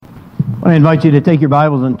I invite you to take your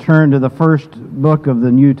Bibles and turn to the first book of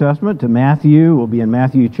the New Testament, to Matthew. We'll be in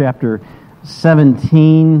Matthew chapter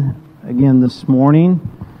 17 again this morning.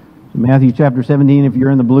 Matthew chapter 17, if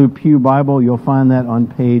you're in the Blue Pew Bible, you'll find that on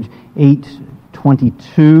page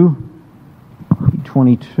 822.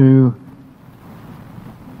 822.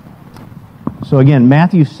 So again,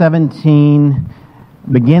 Matthew 17,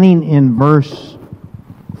 beginning in verse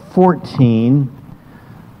 14.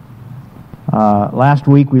 Last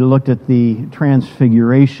week we looked at the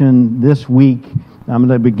Transfiguration. This week I'm going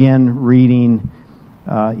to begin reading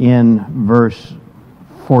in verse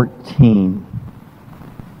 14.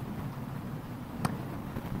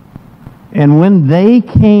 And when they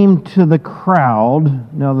came to the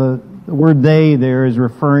crowd, now the word "they" there is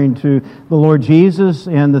referring to the Lord Jesus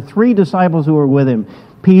and the three disciples who were with him,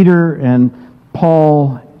 Peter and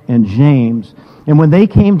Paul and James. And when they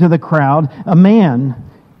came to the crowd, a man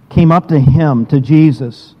came up to him, to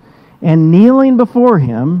Jesus, and kneeling before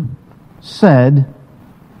him, said,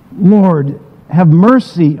 "Lord, have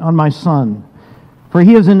mercy on my son, for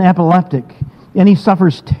he is an epileptic, and he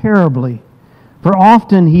suffers terribly. For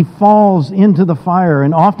often he falls into the fire,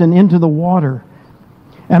 and often into the water.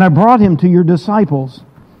 And I brought him to your disciples,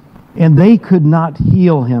 and they could not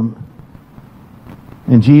heal him."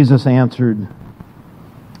 And Jesus answered,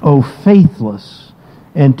 "O faithless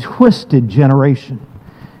and twisted generation,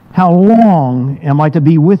 how long am I to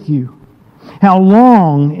be with you? How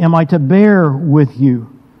long am I to bear with you?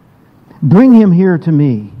 Bring him here to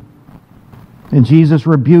me." And Jesus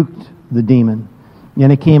rebuked the demon,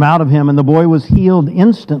 and it came out of him, and the boy was healed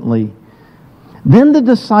instantly. Then the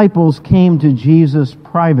disciples came to Jesus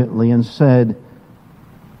privately and said,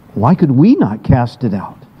 "Why could we not cast it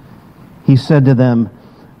out?" He said to them,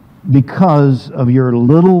 "Because of your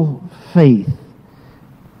little faith.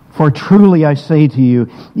 For truly I say to you,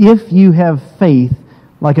 if you have faith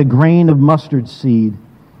like a grain of mustard seed,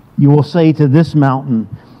 you will say to this mountain,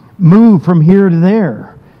 'Move from here to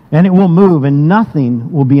there,' and it will move, and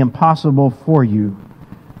nothing will be impossible for you."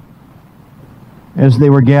 As they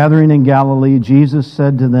were gathering in Galilee, Jesus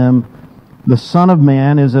said to them, "The Son of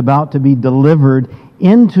Man is about to be delivered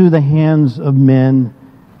into the hands of men,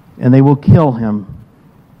 and they will kill him,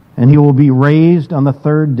 and he will be raised on the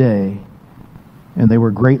third day." And they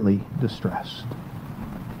were greatly distressed.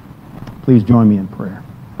 Please join me in prayer.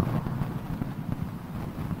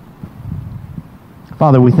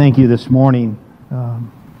 Father, we thank you this morning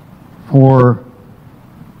for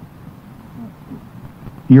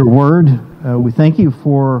your word. We thank you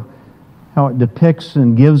for how it depicts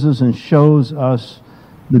and gives us and shows us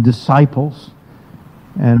the disciples.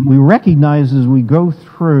 And we recognize as we go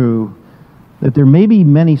through that there may be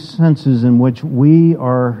many senses in which we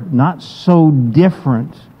are not so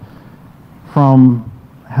different from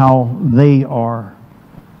how they are.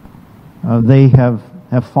 They have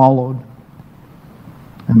followed.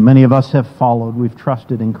 And many of us have followed. We've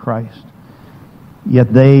trusted in Christ.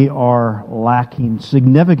 Yet they are lacking,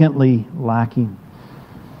 significantly lacking.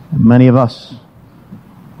 And many of us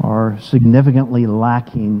are significantly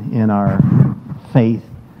lacking in our faith.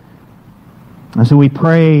 And so we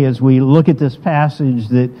pray as we look at this passage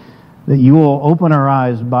that you will open our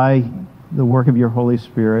eyes by the work of your Holy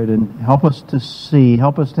Spirit and help us to see,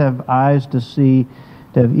 help us to have eyes to see,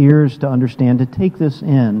 to have ears to understand, to take this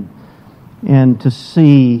in and to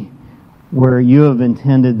see where you have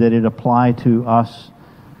intended that it apply to us.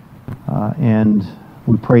 And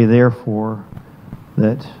we pray therefore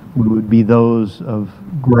that we would be those of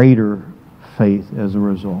greater faith as a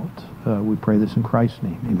result. We pray this in Christ's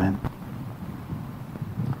name. Amen.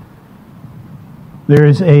 There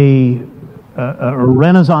is a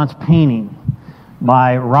Renaissance painting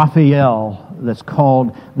by Raphael that's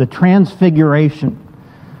called The Transfiguration.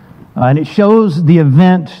 And it shows the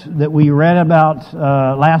event that we read about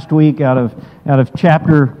last week out of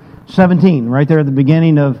chapter 17, right there at the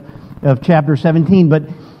beginning of chapter 17. But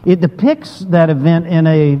it depicts that event in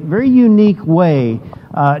a very unique way.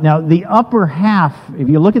 Now, the upper half, if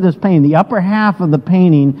you look at this painting, the upper half of the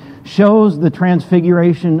painting shows the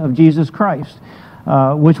transfiguration of Jesus Christ.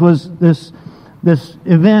 Which was this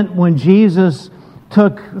event when Jesus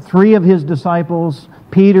took three of his disciples,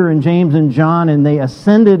 Peter and James and John, and they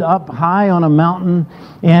ascended up high on a mountain.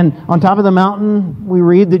 And on top of the mountain, we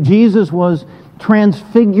read that Jesus was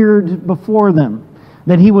transfigured before them,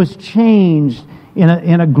 that he was changed in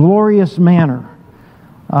a glorious manner.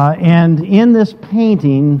 And in this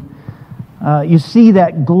painting, you see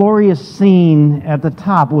that glorious scene at the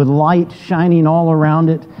top with light shining all around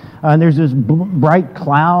it. And there's this bright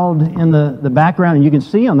cloud in the background, and you can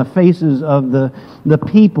see on the faces of the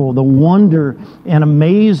people the wonder and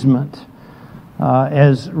amazement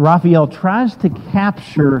as Raphael tries to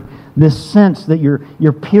capture this sense that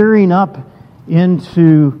you're peering up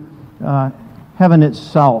into heaven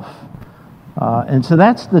itself. And so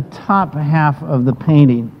that's the top half of the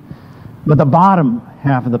painting. But the bottom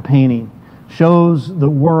half of the painting shows the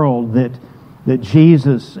world that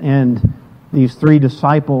Jesus and these three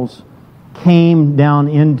disciples came down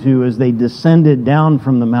into as they descended down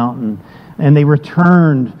from the mountain, and they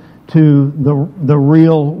returned to the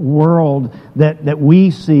real world that we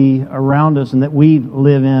see around us and that we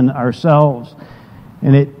live in ourselves.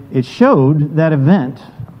 And it showed that event,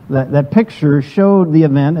 that picture showed the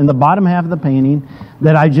event in the bottom half of the painting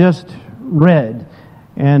that I just read.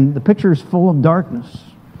 And the picture is full of darkness.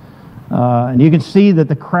 And you can see that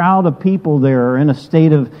the crowd of people there are in a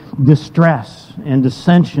state of distress and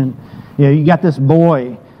dissension. You know, you got this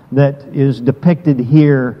boy that is depicted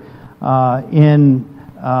here in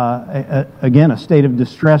again, a state of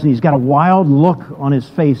distress, and he's got a wild look on his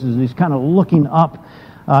face as he's kind of looking up,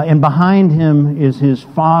 and behind him is his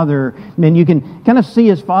father, and you can kind of see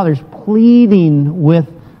his father's pleading with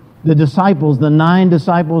the disciples, the 9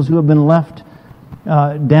 disciples who have been left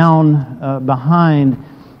down behind,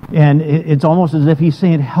 and it's almost as if he's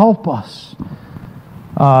saying, help us.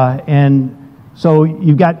 And so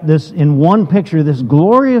you've got this, in one picture, this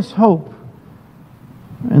glorious hope.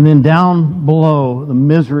 And then down below, the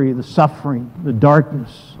misery, the suffering, the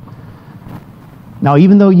darkness. Now,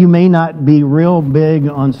 even though you may not be real big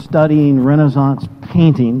on studying Renaissance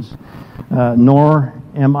paintings, nor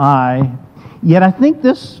am I, yet I think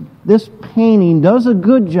this painting does a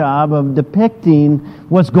good job of depicting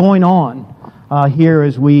what's going on here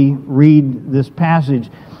as we read this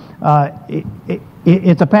passage.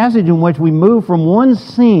 It's a passage in which we move from one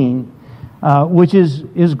scene, which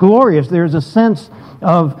is glorious. There's a sense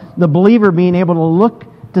of the believer being able to look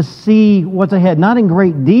to see what's ahead, not in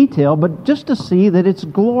great detail, but just to see that it's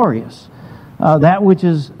glorious, that which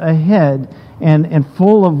is ahead, and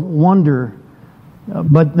full of wonder,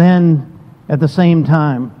 but then at the same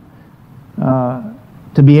time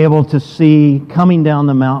to be able to see coming down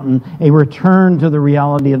the mountain a return to the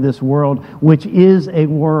reality of this world, which is a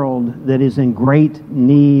world that is in great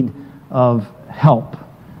need of help.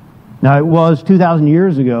 Now, it was 2,000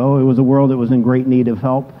 years ago, it was a world that was in great need of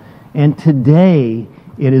help. And today,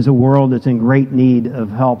 it is a world that's in great need of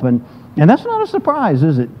help. And that's not a surprise,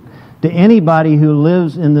 is it? To anybody who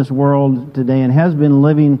lives in this world today and has been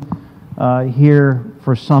living here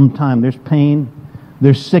for some time. There's pain,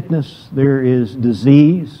 there's sickness, there is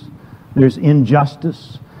disease, there's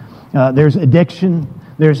injustice, there's addiction,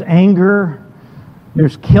 there's anger,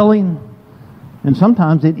 there's killing. And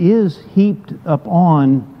sometimes it is heaped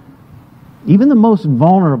upon even the most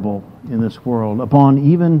vulnerable in this world, upon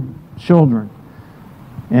even children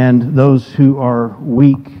and those who are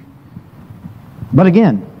weak. But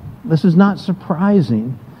again, this is not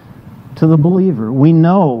surprising to the believer. We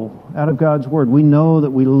know out of God's Word, we know that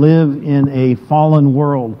we live in a fallen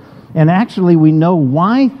world. And actually we know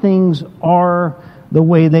why things are the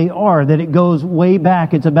way they are, that it goes way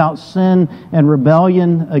back. It's about sin and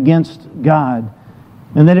rebellion against God.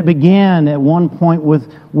 And that it began at one point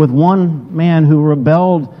with one man who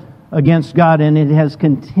rebelled against God, and it has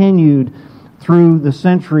continued through the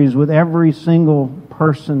centuries with every single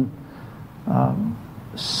person.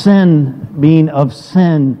 Sin being of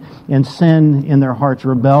sin, and sin in their hearts,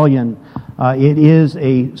 rebellion. It is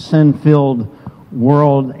a sin-filled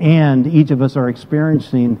world, and each of us are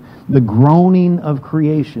experiencing the groaning of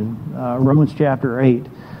creation. Romans chapter 8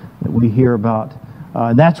 that we hear about.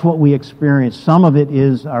 That's what we experience. Some of it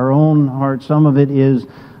is our own heart. Some of it is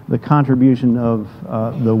the contribution of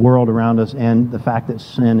the world around us and the fact that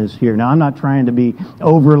sin is here. Now, I'm not trying to be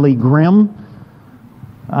overly grim.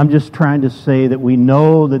 I'm just trying to say that we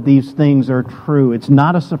know that these things are true. It's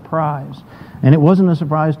not a surprise. And it wasn't a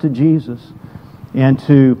surprise to Jesus and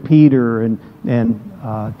to Peter and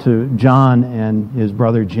to John and his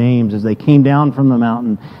brother James as they came down from the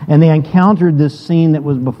mountain and they encountered this scene that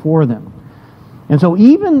was before them. And so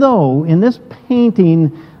even though in this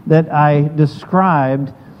painting that I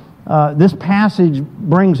described, this passage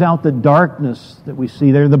brings out the darkness that we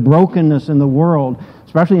see there, the brokenness in the world,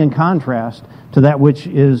 especially in contrast to that which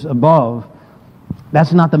is above,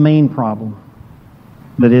 that's not the main problem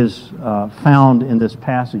that is found in this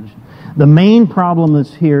passage. The main problem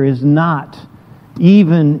that's here is not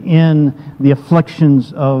even in the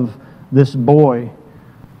afflictions of this boy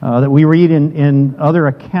that we read in other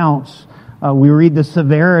accounts. We read the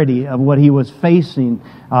severity of what he was facing,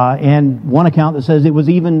 and one account that says it was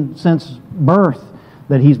even since birth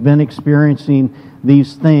that he's been experiencing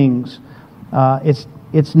these things.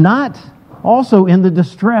 It's not Also in the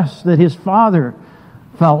distress that his father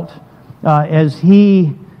felt as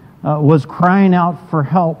he was crying out for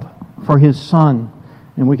help for his son.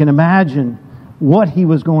 And we can imagine what he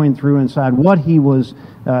was going through inside, what he was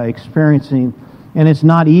experiencing. And it's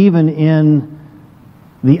not even in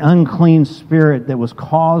the unclean spirit that was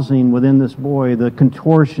causing within this boy the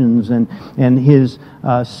contortions and his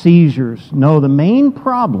seizures. No, the main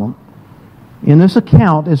problem in this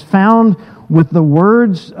account is found with the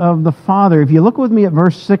words of the Father. If you look with me at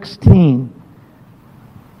verse 16,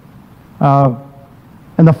 and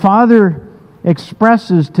the Father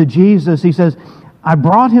expresses to Jesus, he says, I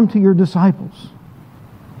brought him to your disciples,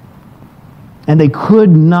 and they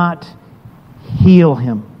could not heal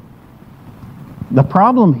him. The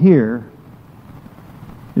problem here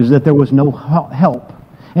is that there was no help.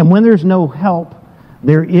 And when there's no help,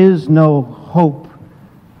 there is no hope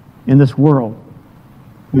in this world.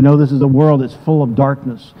 We know this is a world that's full of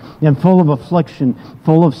darkness and full of affliction,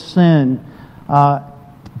 full of sin.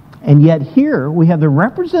 And yet here we have the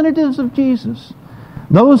representatives of Jesus,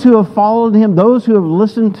 those who have followed him, those who have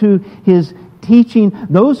listened to his teaching,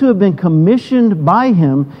 those who have been commissioned by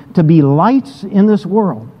him to be lights in this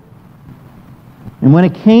world. And when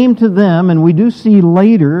it came to them, and we do see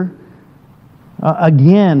later,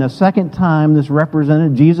 again, a second time, this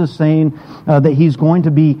represented Jesus saying that he's going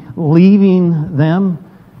to be leaving them.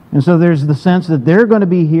 And so there's the sense that they're going to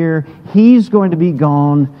be here, he's going to be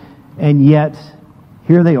gone, and yet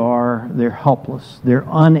here they are, they're helpless. They're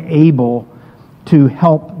unable to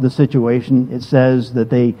help the situation. It says that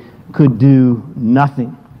they could do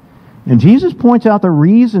nothing. And Jesus points out the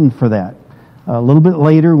reason for that. A little bit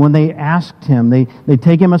later, when they asked him, they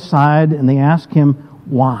take him aside and they ask him,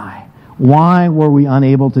 why? Why were we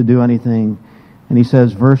unable to do anything? And he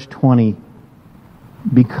says, verse 20,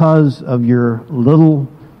 because of your little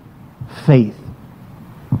faith.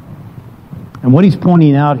 And what he's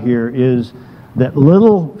pointing out here is that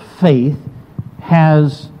little faith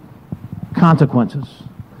has consequences.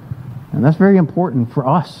 And that's very important for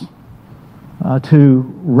us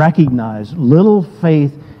to recognize. Little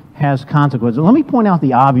faith has consequences. Let me point out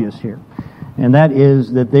the obvious here, and that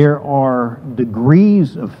is that there are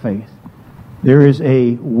degrees of faith. There is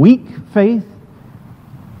a weak faith,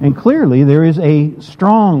 and clearly there is a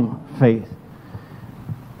strong faith.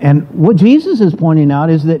 And what Jesus is pointing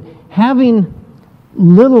out is that having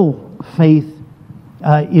little faith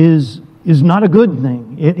is not a good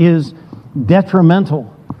thing. It is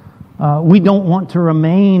detrimental. We don't want to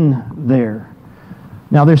remain there.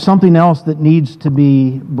 Now, there's something else that needs to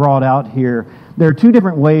be brought out here. There are two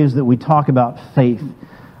different ways that we talk about faith,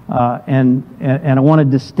 and I want to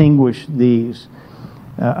distinguish these.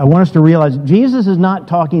 I want us to realize Jesus is not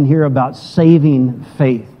talking here about saving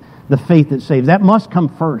faith, the faith that saves. That must come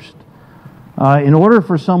first. In order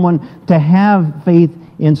for someone to have faith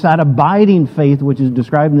inside abiding faith, which is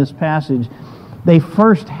described in this passage, they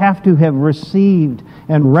first have to have received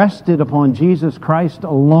and rested upon Jesus Christ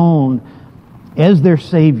alone as their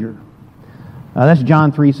Savior. That's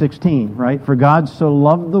John 3:16, right? For God so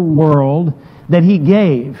loved the world that He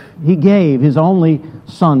gave His only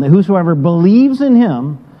Son, that whosoever believes in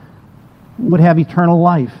Him would have eternal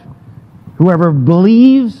life. Whoever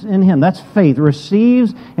believes in Him, that's faith,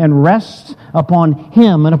 receives and rests upon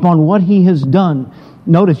Him and upon what He has done.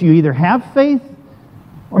 Notice, you either have faith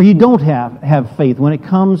or you don't have faith when it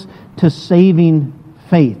comes to saving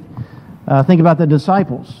faith. Think about the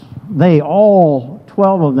disciples. They, all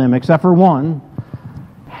 12 of them, except for one,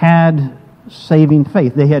 had saving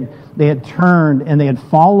faith. They had turned and they had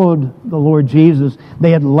followed the Lord Jesus.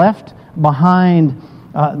 They had left behind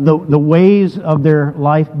the ways of their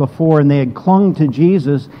life before, and they had clung to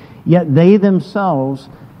Jesus, yet they themselves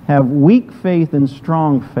have weak faith and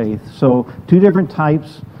strong faith. So two different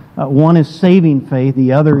types. One is saving faith,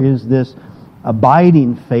 the other is this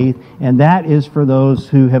abiding faith, and that is for those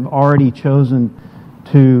who have already chosen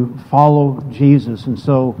to follow Jesus. And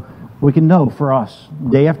so we can know for us,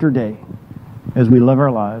 day after day, as we live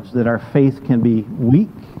our lives, that our faith can be weak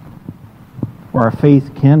or our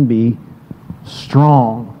faith can be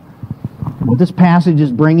strong. What this passage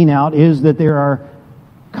is bringing out is that there are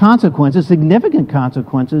consequences, significant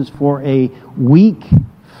consequences for a weak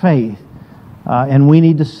faith. And we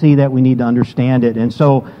need to see that, we need to understand it. And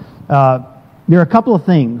so there are a couple of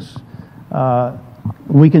things.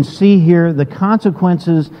 We can see here the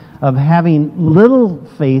consequences of having little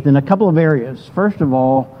faith in a couple of areas. First of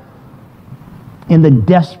all, in the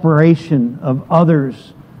desperation of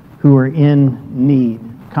others who are in need.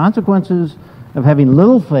 Consequences of having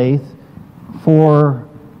little faith for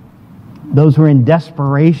those who are in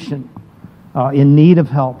desperation, in need of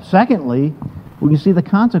help. Secondly, we can see the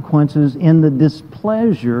consequences in the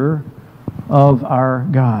displeasure of our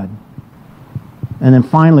God. And then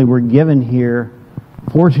finally, we're given here,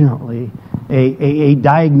 fortunately, a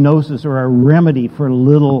diagnosis or a remedy for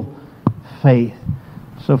little faith.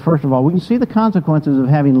 So first of all, we can see the consequences of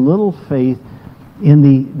having little faith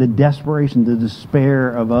in the desperation, the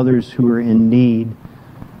despair of others who are in need.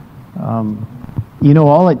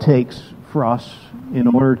 All it takes for us in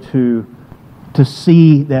order to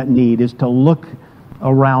see that need is to look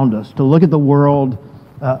around us, to look at the world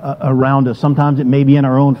around us. Sometimes it may be in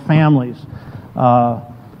our own families.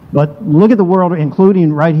 But look at the world,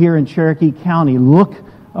 including right here in Cherokee County. Look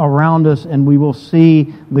around us and we will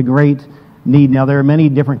see the great need. Now, there are many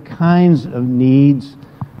different kinds of needs,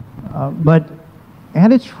 but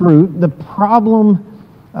at its root, the problem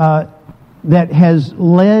that has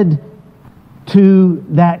led to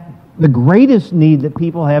the greatest need that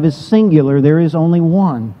people have is singular. There is only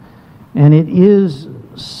one, and it is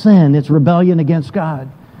sin. It's rebellion against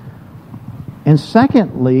God. And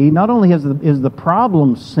secondly, not only is the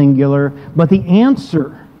problem singular, but the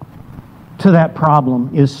answer to that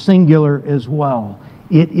problem is singular as well.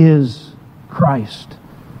 It is Christ.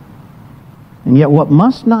 And yet what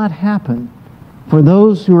must not happen for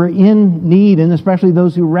those who are in need, and especially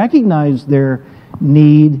those who recognize their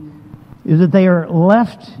need, is that they are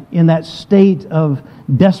left in that state of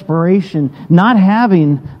desperation, not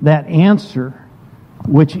having that answer,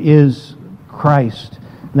 which is Christ.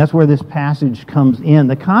 And that's where this passage comes in.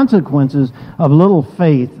 The consequences of little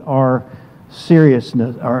faith are serious.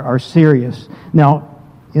 Now,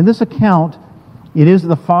 in this account, it is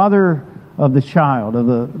the father of the child, of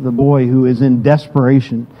the boy who is in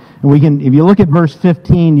desperation. And if you look at verse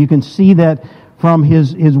 15, you can see that from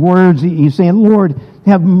his words. He's saying, Lord,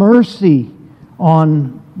 have mercy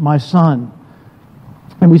on my son.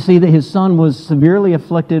 And we see that his son was severely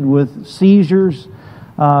afflicted with seizures.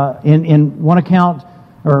 In one account,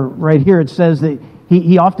 or right here, it says that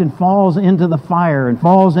he often falls into the fire and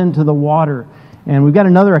falls into the water. And we've got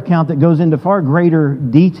another account that goes into far greater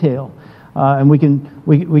detail. And we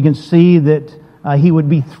can see that he would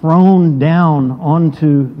be thrown down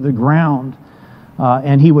onto the ground,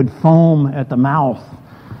 and he would foam at the mouth.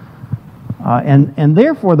 And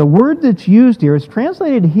therefore, the word that's used here is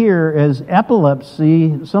translated here as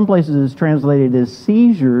epilepsy. Some places it's translated as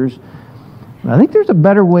seizures. I think there's a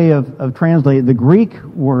better way of translating the Greek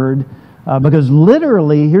word, because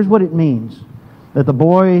literally, here's what it means, that the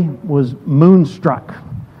boy was moonstruck.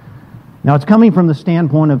 Now, it's coming from the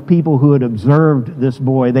standpoint of people who had observed this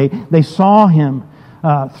boy. They saw him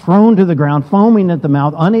thrown to the ground, foaming at the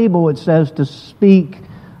mouth, unable, it says, to speak,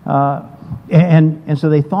 and so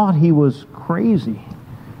they thought he was crazy.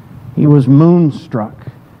 He was moonstruck.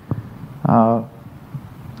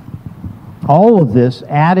 All of this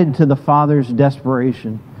added to the father's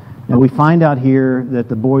desperation. And we find out here that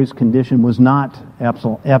the boy's condition was not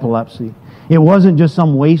epilepsy. It wasn't just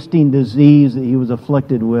some wasting disease that he was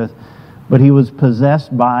afflicted with, but he was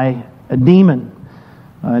possessed by a demon.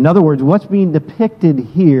 In other words, what's being depicted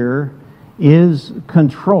here is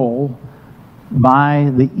control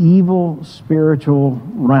by the evil spiritual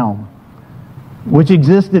realm, which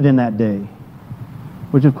existed in that day,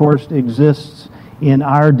 which of course exists in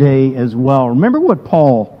our day as well. Remember what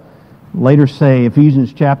Paul later say,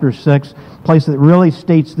 Ephesians chapter 6, place that really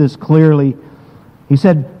states this clearly. He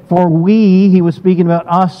said, for we, he was speaking about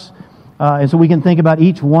us, and so we can think about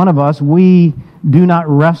each one of us, we do not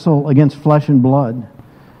wrestle against flesh and blood,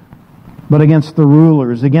 but against the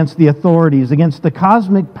rulers, against the authorities, against the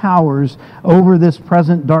cosmic powers over this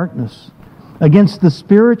present darkness, against the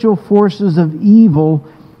spiritual forces of evil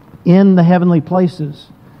in the heavenly places.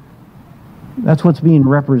 That's what's being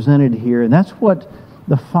represented here. And that's what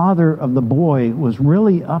the father of the boy was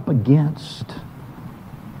really up against.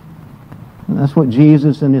 And that's what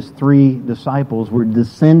Jesus and his 3 disciples were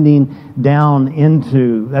descending down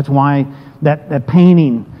into. That's why that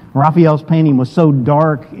painting, Raphael's painting, was so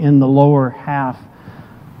dark in the lower half.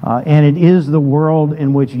 And it is the world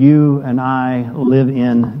in which you and I live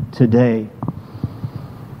in today.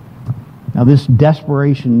 Now, this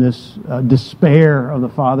desperation, this despair of the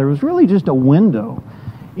father was really just a window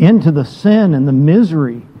into the sin and the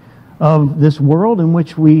misery of this world in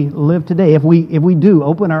which we live today. If we do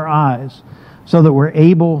open our eyes so that we're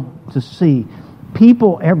able to see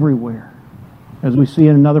people everywhere, as we see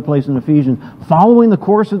in another place in Ephesians, following the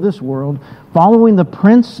course of this world, following the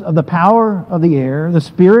prince of the power of the air, the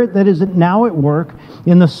spirit that is now at work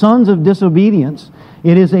in the sons of disobedience.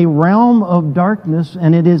 It is a realm of darkness,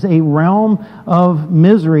 and it is a realm of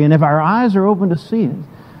misery. And if our eyes are open to see it,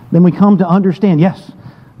 then we come to understand, yes,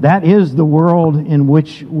 that is the world in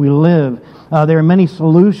which we live. There are many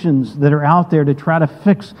solutions that are out there to try to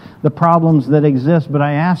fix the problems that exist. But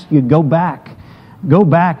I ask you, go back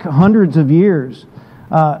hundreds of years.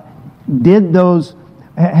 Have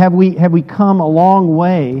we come a long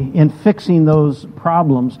way in fixing those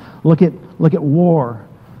problems? Look at war.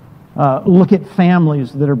 Look at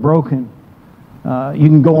families that are broken. You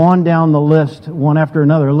can go on down the list one after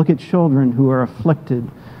another. Look at children who are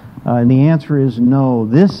afflicted. And the answer is no.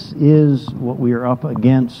 This is what we are up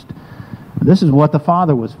against. This is what the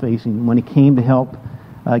Father was facing when He came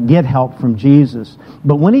to get help from Jesus.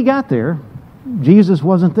 But when He got there, Jesus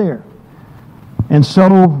wasn't there. And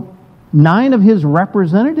so 9 of His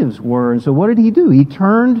representatives were. And so what did He do? He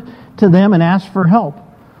turned to them and asked for help.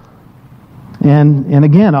 And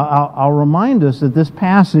again, I'll remind us that this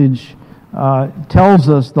passage tells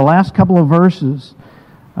us the last couple of verses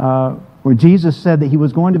where Jesus said that He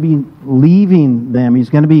was going to be leaving them.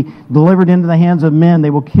 He's going to be delivered into the hands of men.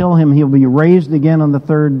 They will kill Him. He'll be raised again on the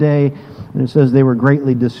third day. And it says they were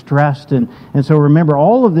greatly distressed. And so remember,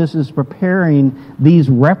 all of this is preparing these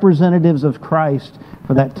representatives of Christ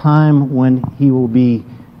for that time when He will be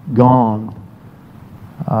gone.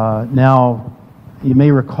 Now, you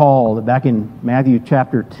may recall that back in Matthew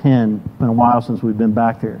chapter 10, it's been a while since we've been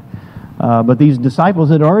back there, but these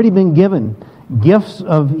disciples had already been given gifts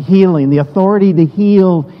of healing, the authority to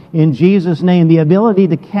heal in Jesus' name, the ability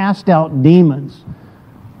to cast out demons,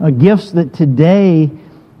 gifts that today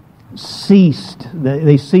ceased.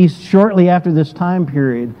 They ceased shortly after this time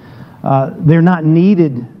period. They're not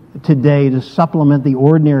needed today to supplement the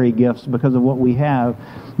ordinary gifts because of what we have.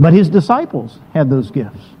 But His disciples had those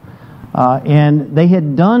gifts. And they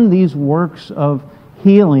had done these works of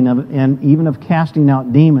healing and even of casting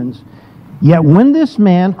out demons. Yet when this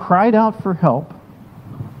man cried out for help,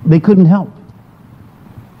 they couldn't help.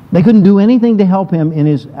 They couldn't do anything to help him in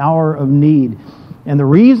his hour of need. And the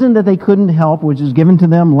reason that they couldn't help, which is given to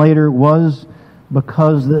them later, was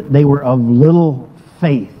because they were of little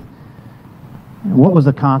faith. And what was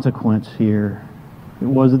the consequence here? It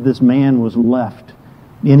was that this man was left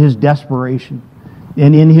in his desperation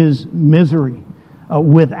and in his misery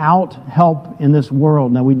without help in this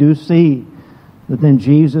world. Now we do see that then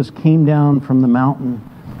Jesus came down from the mountain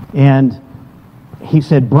and He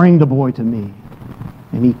said, "Bring the boy to me."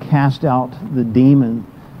 And He cast out the demon.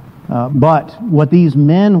 But what these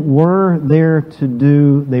men were there to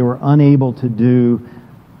do, they were unable to do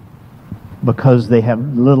because they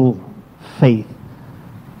have little faith.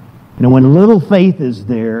 You know, when little faith is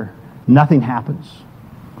there, nothing happens.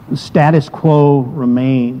 The status quo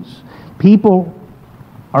remains. People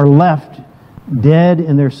are left dead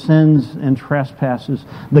in their sins and trespasses.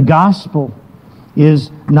 The gospel is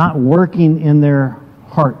not working in their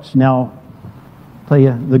hearts. Now, I'll tell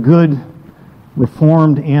you, the good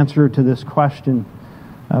Reformed answer to this question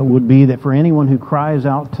would be that for anyone who cries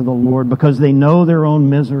out to the Lord because they know their own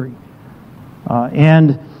misery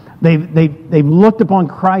and they've looked upon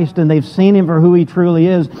Christ and they've seen Him for who He truly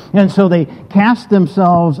is, and so they cast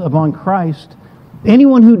themselves upon Christ,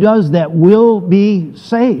 anyone who does that will be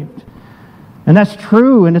saved. And that's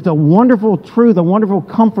true, and it's a wonderful truth, a wonderful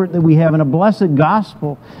comfort that we have, and a blessed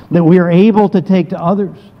gospel that we are able to take to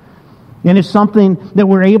others. And it's something that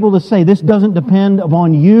we're able to say, this doesn't depend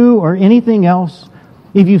upon you or anything else.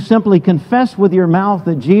 If you simply confess with your mouth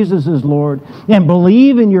that Jesus is Lord and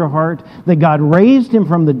believe in your heart that God raised Him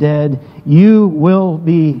from the dead, you will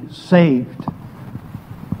be saved.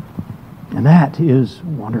 And that is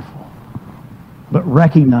wonderful. But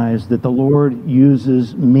recognize that the Lord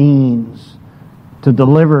uses means to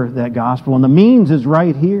deliver that gospel. And the means is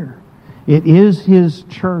right here. It is His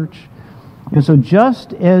church. And so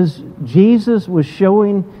just as Jesus was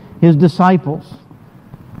showing His disciples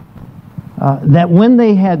that when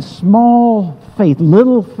they had small faith,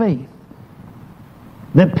 little faith,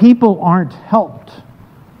 that people aren't helped,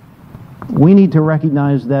 we need to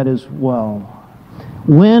recognize that as well.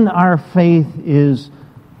 When our faith is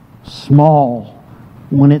small,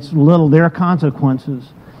 when it's little, there are consequences.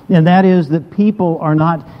 And that is that people are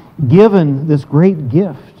not given this great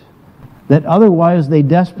gift that otherwise they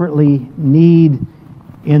desperately need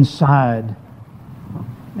inside.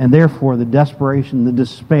 And therefore the desperation, the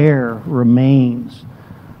despair remains.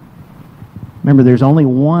 Remember, there's only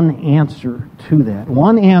one answer to that.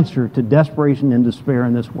 One answer to desperation and despair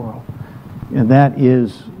in this world. And that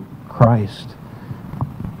is Christ.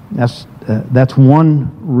 That's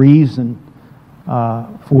one reason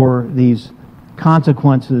for these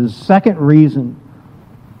consequences. Second reason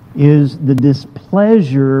is the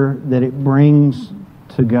displeasure that it brings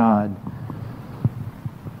to God.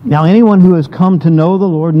 Now, anyone who has come to know the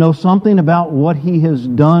Lord knows something about what He has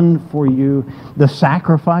done for you, the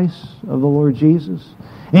sacrifice of the Lord Jesus.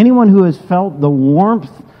 Anyone who has felt the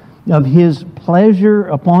warmth of His pleasure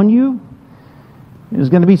upon you is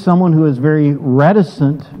going to be someone who is very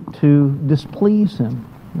reticent to displease Him.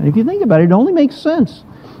 And if you think about it, it only makes sense.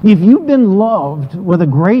 If you've been loved with a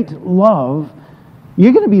great love,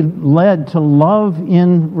 you're going to be led to love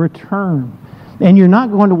in return. And you're not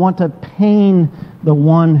going to want to pain the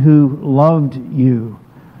one who loved you.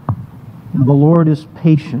 The Lord is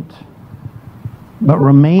patient. But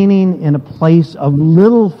remaining in a place of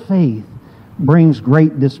little faith brings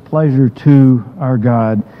great displeasure to our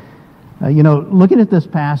God. Looking at this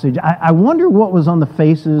passage, I wonder what was on the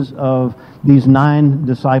faces of these 9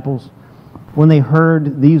 disciples when they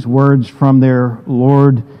heard these words from their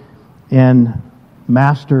Lord and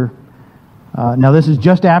Master. Now, this is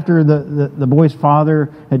just after the boy's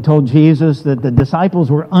father had told Jesus that the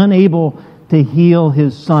disciples were unable to heal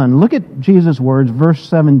his son. Look at Jesus' words, verse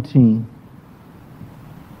 17.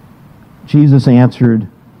 Jesus answered,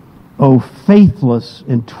 "O faithless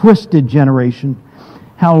and twisted generation,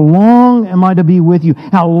 how long am I to be with you?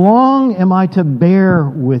 How long am I to bear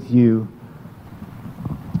with you?"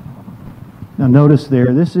 Now notice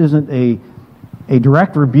there, this isn't a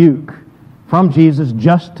direct rebuke from Jesus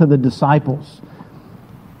just to the disciples.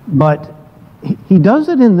 But He does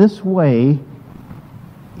it in this way.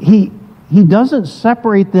 He doesn't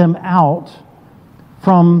separate them out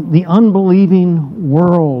from the unbelieving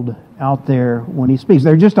world out there when He speaks.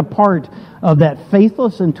 They're just a part of that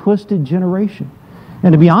faithless and twisted generation.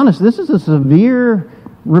 And to be honest, this is a severe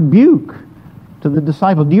rebuke to the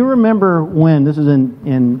disciples. Do you remember when, this is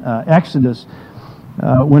in Exodus,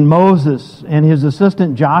 when Moses and his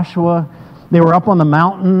assistant Joshua, they were up on the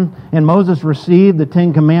mountain, and Moses received the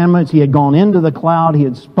 10 Commandments. He had gone into the cloud. He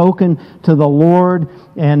had spoken to the Lord,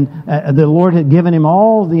 and the Lord had given him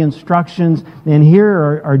all the instructions. And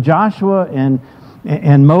here are Joshua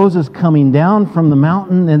and Moses coming down from the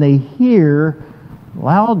mountain, and they hear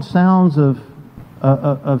loud sounds of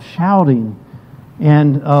shouting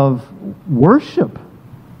and of worship.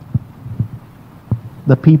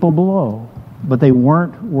 The people below. But they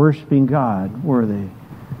weren't worshiping God, were they?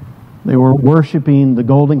 They were worshiping the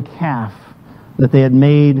golden calf that they had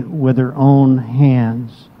made with their own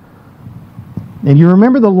hands. And you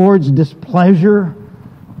remember the Lord's displeasure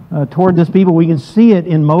toward this people? We can see it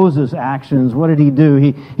in Moses' actions. What did he do?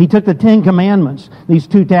 He took the 10 Commandments, these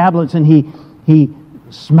 2 tablets, and he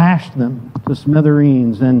smashed them to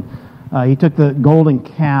smithereens. And he took the golden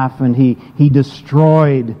calf and he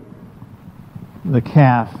destroyed the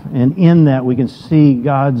calf. And in that we can see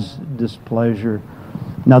God's displeasure.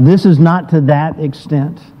 Now, this is not to that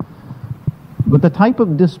extent, but the type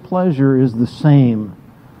of displeasure is the same.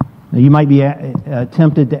 Now, you might be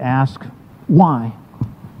tempted to ask, why?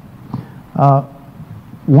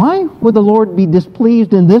 Why would the Lord be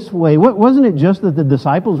displeased in this way? Wasn't it just that the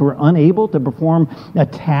disciples were unable to perform a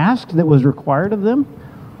task that was required of them?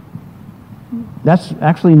 That's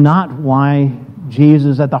actually not why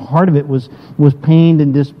Jesus, at the heart of it, was pained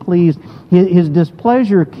and displeased. His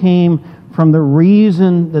displeasure came from the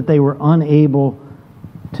reason that they were unable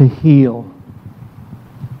to heal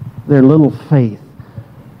their little faith.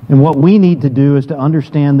 And what we need to do is to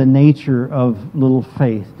understand the nature of little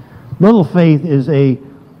faith. Little faith is a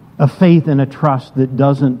faith and a trust that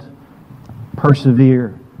doesn't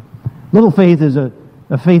persevere. Little faith is a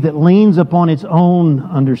faith that leans upon its own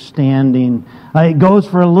understanding. It goes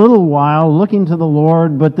for a little while looking to the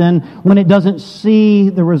Lord, but then when it doesn't see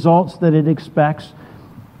the results that it expects,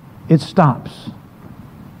 it stops.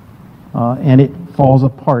 And it falls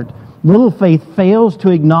apart. Little faith fails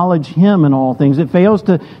to acknowledge Him in all things. It fails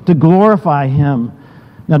to glorify Him.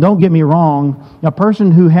 Now, don't get me wrong. A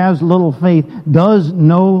person who has little faith does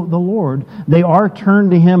know the Lord. They are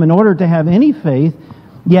turned to Him in order to have any faith.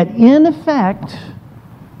 Yet, in effect,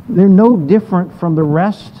 they're no different from the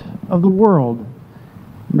rest of the world.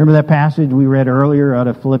 Remember that passage we read earlier out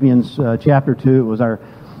of Philippians chapter 2? It was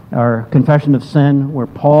our confession of sin, where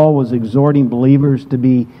Paul was exhorting believers to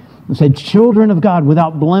be, he said, children of God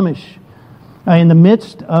without blemish in the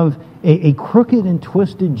midst of a crooked and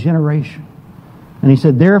twisted generation. And he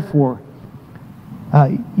said, therefore,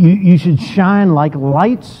 you should shine like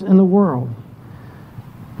lights in the world.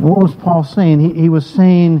 And what was Paul saying? He was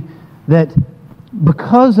saying that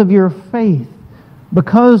because of your faith,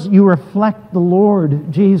 because you reflect the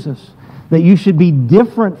Lord Jesus, that you should be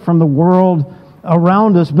different from the world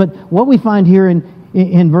around us. But what we find here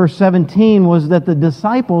in verse 17 was that the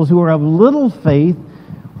disciples who were of little faith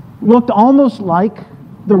looked almost like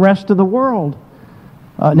the rest of the world.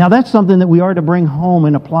 Now that's something that we are to bring home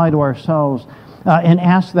and apply to ourselves and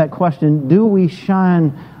ask that question, do we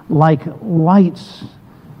shine like lights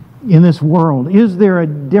in this world? Is there a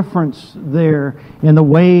difference there in the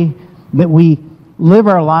way that we live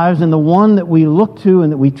our lives and the one that we look to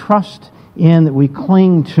and that we trust in, that we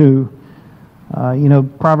cling to?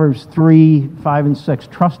 Proverbs 3, 5, and 6,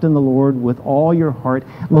 trust in the Lord with all your heart.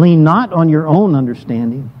 Lean not on your own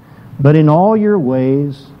understanding, but in all your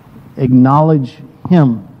ways acknowledge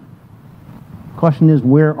Him. The question is,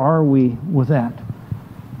 where are we with that?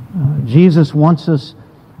 Jesus wants us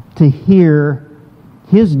to hear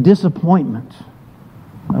His disappointment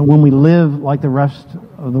when we live like the rest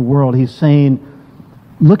of the world. He's saying,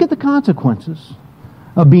 look at the consequences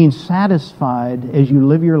of being satisfied as you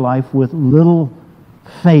live your life with little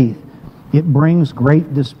faith. It brings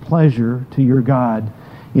great displeasure to your God.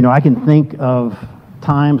 I can think of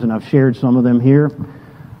times, and I've shared some of them here,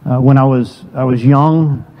 when I was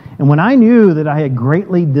young, and when I knew that I had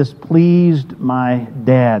greatly displeased my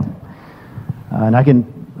dad. And I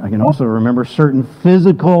can also remember certain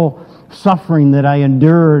physical suffering that I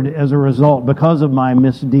endured as a result because of my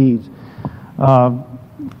misdeeds.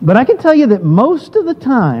 But I can tell you that most of the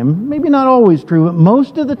time, maybe not always true, but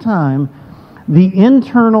most of the time, the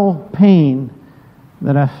internal pain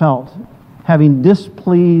that I felt having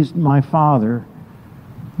displeased my father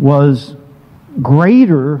was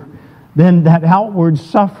greater than that outward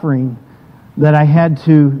suffering that I had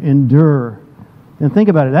to endure. And think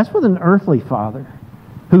about it, that's with an earthly father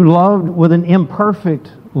who loved with an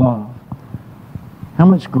imperfect love. How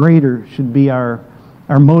much greater should be our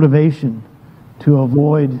motivation to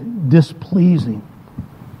avoid displeasing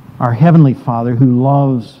our Heavenly Father who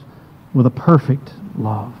loves with a perfect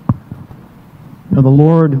love. The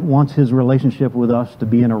Lord wants His relationship with us to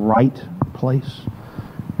be in a right place.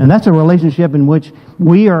 And that's a relationship in which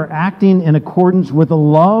we are acting in accordance with the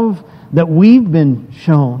love that we've been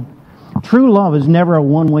shown. True love is never a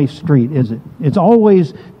one-way street, is it? It's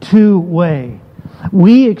always two-way.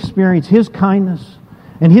 We experience His kindness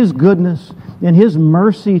and His goodness and His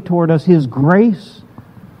mercy toward us, His grace.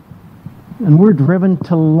 And we're driven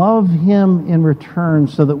to love Him in return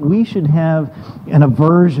so that we should have an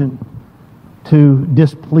aversion to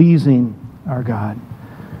displeasing our God.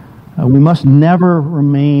 We must never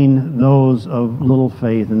remain those of little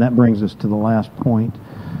faith. And that brings us to the last point.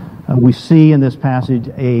 We see in this passage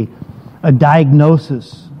a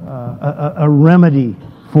diagnosis, a remedy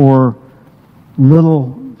for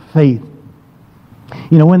little faith.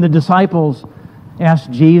 When the disciples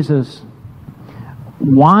asked Jesus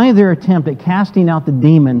why their attempt at casting out the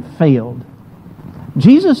demon failed,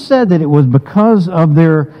 Jesus said that it was because of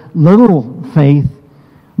their little faith.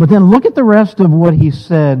 But then look at the rest of what He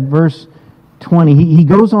said. Verse 20, He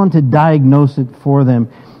goes on to diagnose it for them.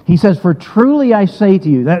 He says, "For truly I say to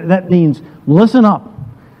you," that means listen up.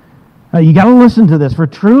 You got to listen to this. "For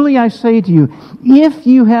truly I say to you, if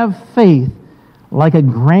you have faith like a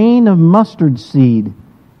grain of mustard seed,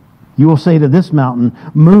 you will say to this mountain,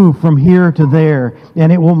 'Move from here to there,'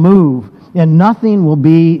 and it will move, and nothing will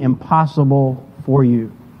be impossible for you."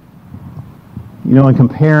 In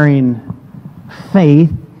comparing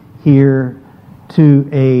faith here to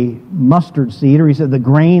a mustard seed, or he said the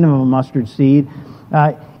grain of a mustard seed,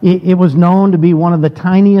 it was known to be one of the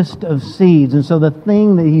tiniest of seeds. And so the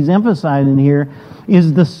thing that he's emphasizing here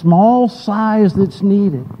is the small size that's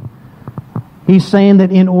needed. He's saying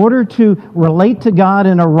that in order to relate to God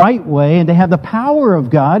in a right way and to have the power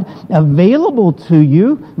of God available to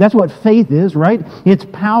you, that's what faith is, right? It's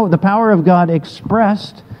power, the power of God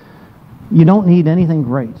expressed. You don't need anything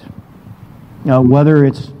great. Whether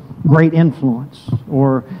it's great influence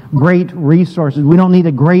or great resources. We don't need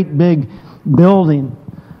a great big building.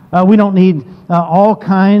 We don't need all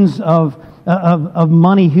kinds of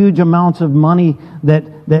money, huge amounts of money that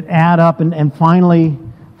add up and finally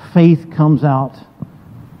faith comes out.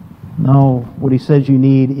 No, what he says you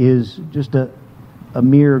need is just a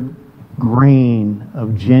mere grain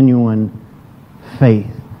of genuine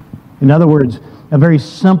faith. In other words, a very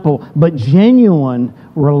simple but genuine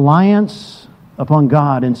reliance upon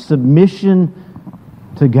God and submission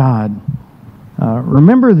to God.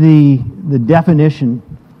 Remember the definition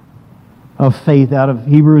of faith out of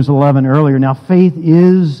Hebrews 11 earlier. Now, faith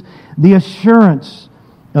is the assurance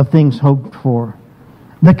of things hoped for,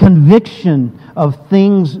 the conviction of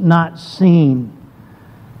things not seen.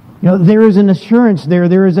 There is an assurance there.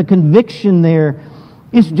 There is a conviction there.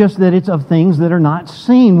 It's just that it's of things that are not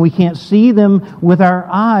seen. We can't see them with our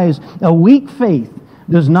eyes. A weak faith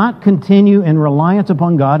does not continue in reliance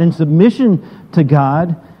upon God and submission to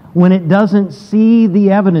God when it doesn't see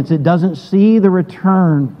the evidence. It doesn't see the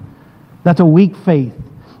return. That's a weak faith.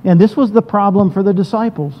 And this was the problem for the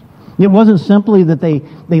disciples. It wasn't simply that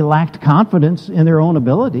they lacked confidence in their own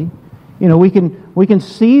ability. We can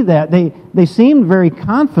see that. They seemed very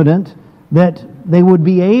confident that they would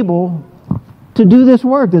be able to do this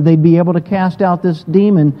work, that they'd be able to cast out this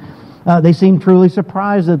demon. They seemed truly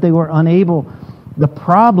surprised that they were unable. The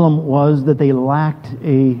problem was that they lacked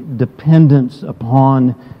a dependence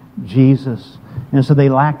upon Jesus. And so they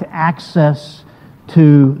lacked access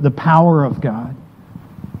to the power of God,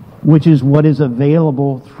 which is what is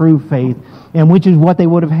available through faith, and which is what they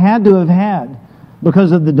would have had to have had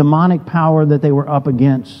because of the demonic power that they were up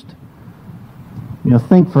against.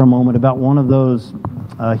 Think for a moment about one of those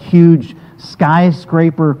huge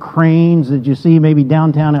skyscraper cranes that you see maybe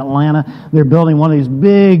downtown Atlanta. They're building one of these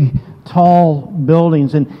big, tall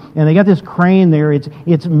buildings, and they got this crane there.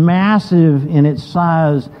 It's massive in its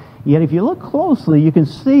size, yet if you look closely, you can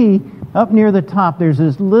see up near the top there's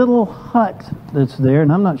this little hut that's there,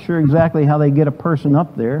 and I'm not sure exactly how they get a person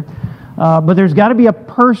up there. But there's got to be a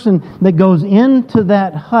person that goes into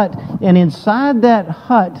that hut, and inside that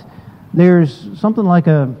hut there's something like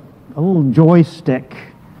a little joystick.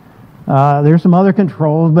 There's some other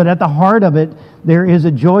controls, but at the heart of it there is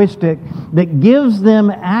a joystick that gives them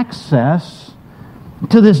access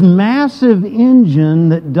to this massive engine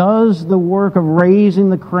that does the work of raising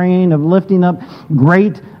the crane, of lifting up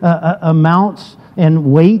great amounts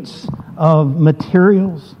and weights of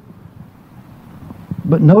materials.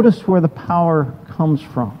 But notice where the power comes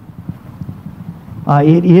from.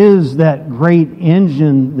 It is that great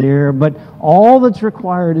engine there, but all that's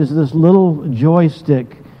required is this little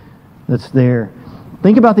joystick that's there.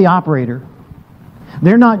 Think about the operator.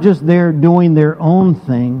 They're not just there doing their own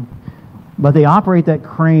thing, but they operate that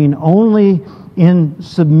crane only in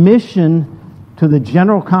submission to the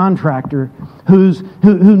general contractor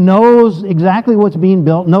who knows exactly what's being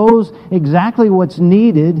built, knows exactly what's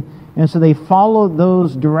needed, and so they follow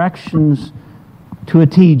those directions to a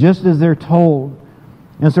T, just as they're told.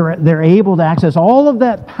 And so they're able to access all of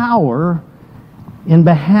that power in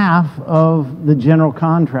behalf of the general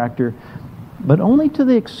contractor, but only to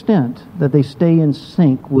the extent that they stay in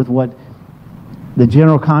sync with what the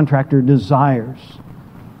general contractor desires.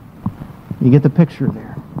 You get the picture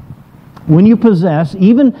there. When you possess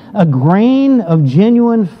even a grain of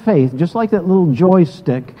genuine faith, just like that little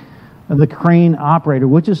joystick of the crane operator,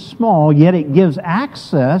 which is small, yet it gives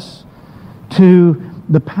access to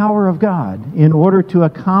the power of God in order to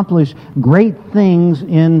accomplish great things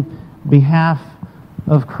in behalf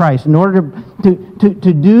of Christ, in order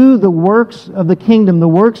to do the works of the kingdom, the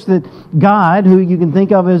works that God, who you can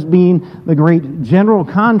think of as being the great general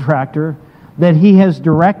contractor, that He has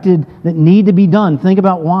directed that need to be done. Think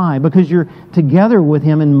about why. Because you're together with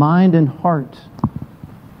Him in mind and heart.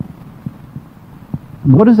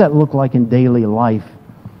 What does that look like in daily life?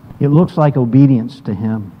 It looks like obedience to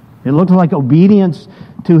Him. It looks like obedience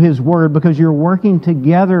to His Word, because you're working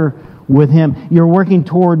together with Him. You're working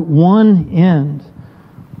toward one end.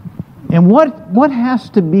 And what has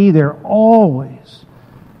to be there always?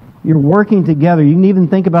 You're working together. You can even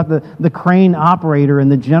think about the crane operator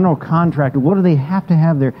and the general contractor. What do they have to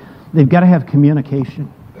have there? They've got to have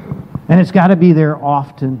communication. And it's got to be there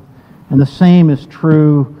often. And the same is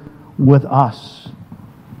true with us.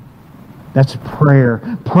 That's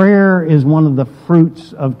prayer. Prayer is one of the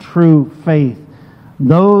fruits of true faith.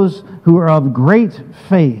 Those who are of great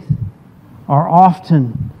faith are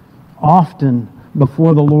often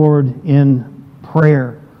before the Lord in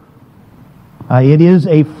prayer. It is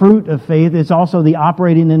a fruit of faith. It's also the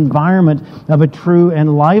operating environment of a true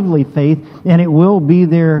and lively faith, and it will be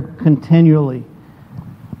there continually.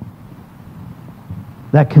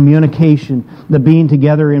 That communication, the being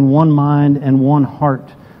together in one mind and one heart.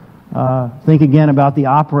 Think again about the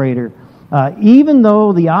operator. Even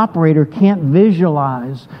though the operator can't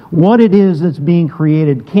visualize what it is that's being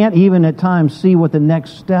created, can't even at times see what the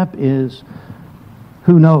next step is,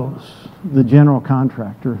 who knows? The general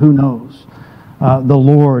contractor, who knows? The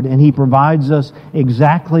Lord, and He provides us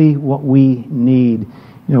exactly what we need.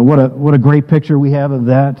 What a great picture we have of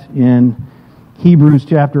that in Hebrews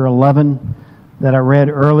chapter 11 that I read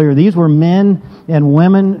earlier. These were men and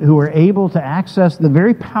women who were able to access the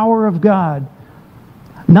very power of God,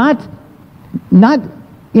 not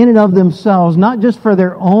in and of themselves, not just for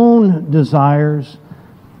their own desires,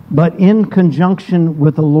 but in conjunction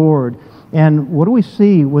with the Lord. And what do we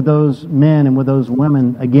see with those men and with those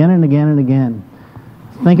women again and again and again?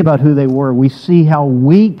 Think about who they were. We see how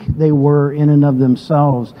weak they were in and of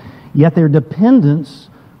themselves, yet their dependence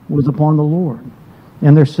was upon the Lord,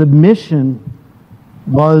 and their submission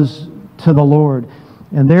was to the Lord,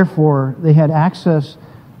 and therefore they had access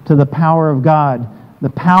to the power of God the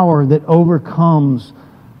power that overcomes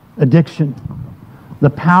addiction, the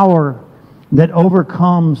power that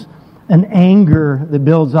overcomes an anger that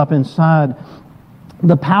builds up inside,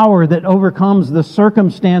 the power that overcomes the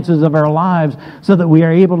circumstances of our lives so that we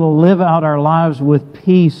are able to live out our lives with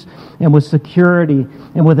peace and with security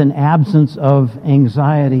and with an absence of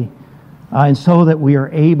anxiety. And so that we are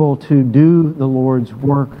able to do the Lord's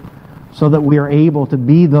work, so that we are able to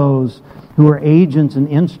be those who are agents and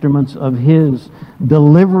instruments of His,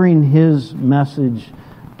 delivering His message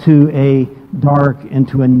to a dark and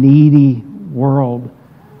to a needy world.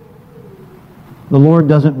 The Lord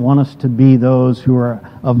doesn't want us to be those who are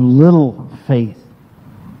of little faith,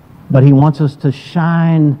 but He wants us to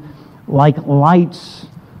shine like lights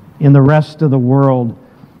in the rest of the world.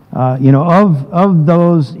 Of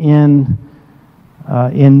those in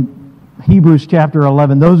Hebrews chapter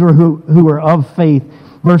 11, those who are of faith,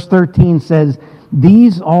 verse 13 says,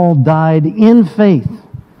 "These all died in faith,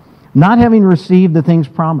 not having received the things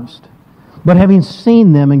promised, but having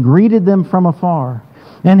seen them and greeted them from afar,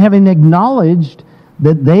 and having acknowledged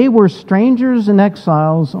that they were strangers and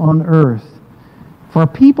exiles on earth. For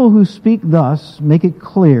people who speak thus make it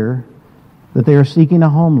clear that they are seeking a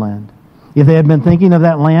homeland. If they had been thinking of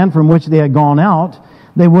that land from which they had gone out,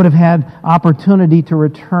 they would have had opportunity to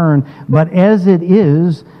return. But as it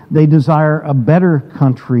is, they desire a better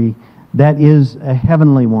country, that is a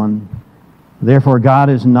heavenly one. Therefore God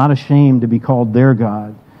is not ashamed to be called their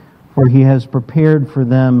God, for He has prepared for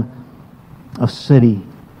them a city."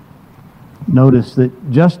 Notice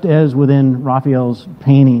that just as within Raphael's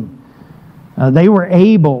painting, they were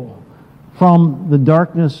able from the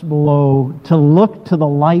darkness below to look to the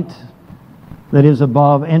light that is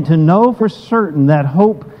above and to know for certain that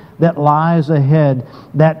hope that lies ahead,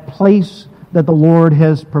 that place that the Lord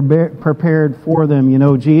has prepared for them. You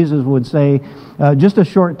know, Jesus would say just a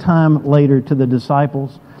short time later to the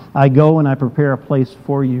disciples, "I go and I prepare a place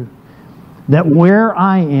for you, that where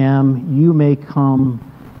I am, you may come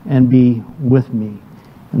and be with me."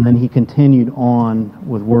 And then He continued on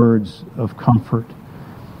with words of comfort.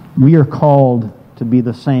 We are called to be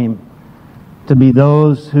the same, to be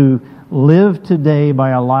those who live today by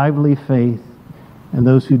a lively faith and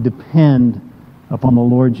those who depend upon the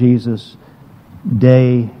Lord Jesus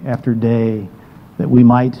day after day, that we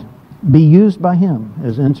might be used by Him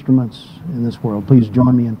as instruments in this world. Please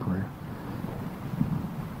join me in prayer.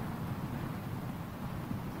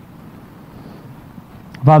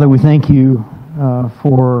 Father, we thank You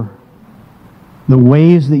for the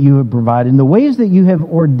ways that You have provided and the ways that You have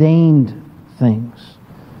ordained things.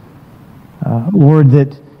 Lord,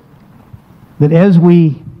 that as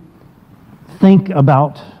we think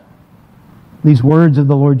about these words of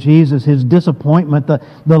the Lord Jesus, His disappointment, the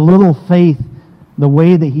little faith, the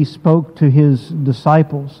way that He spoke to His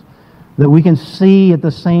disciples, that we can see at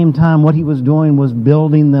the same time what He was doing was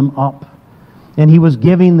building them up. And He was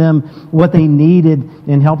giving them what they needed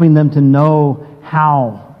and helping them to know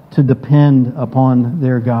how to depend upon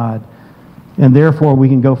their God. And therefore we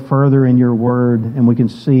can go further in Your Word and we can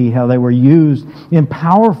see how they were used in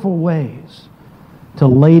powerful ways to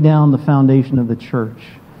lay down the foundation of the church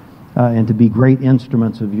and to be great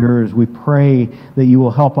instruments of Yours. We pray that You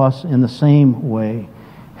will help us in the same way.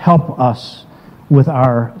 Help us with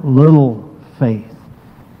our little faith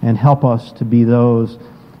and help us to be those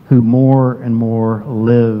who more and more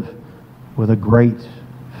live with a great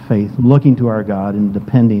faith, looking to our God and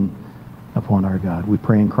depending upon our God. We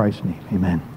pray in Christ's name. Amen.